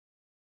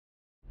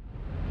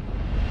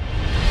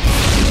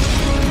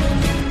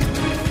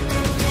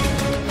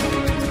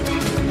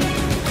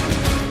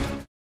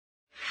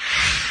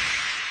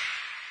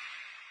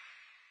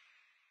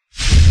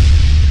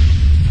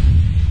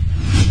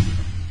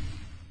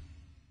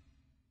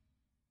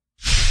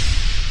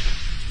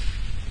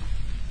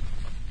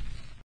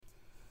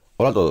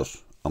Hola a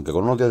todos, aunque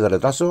con unos días de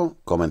retraso,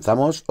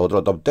 comenzamos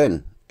otro top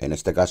 10, en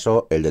este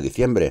caso el de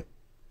diciembre.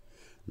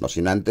 No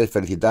sin antes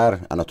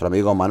felicitar a nuestro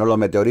amigo Manolo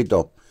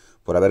Meteorito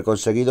por haber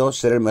conseguido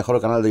ser el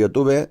mejor canal de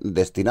YouTube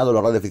destinado a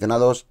los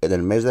radioaficionados en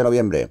el mes de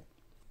noviembre.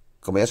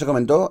 Como ya se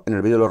comentó en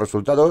el vídeo de los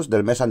resultados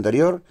del mes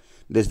anterior,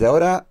 desde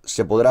ahora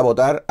se podrá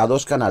votar a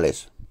 2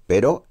 canales,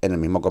 pero en el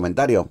mismo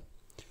comentario.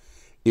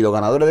 Y los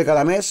ganadores de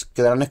cada mes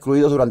quedarán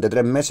excluidos durante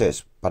 3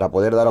 meses para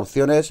poder dar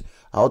opciones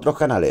a otros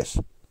canales.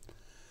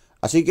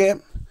 Así que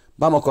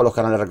vamos con los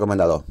canales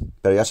recomendados,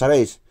 pero ya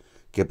sabéis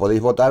que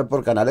podéis votar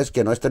por canales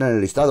que no estén en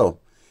el listado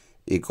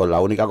y con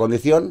la única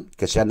condición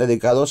que sean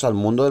dedicados al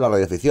mundo de la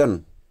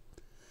radioafición.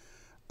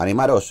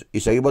 Animaros y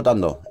seguid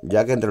votando,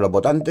 ya que entre los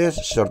votantes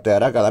se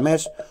sorteará cada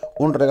mes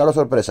un regalo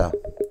sorpresa.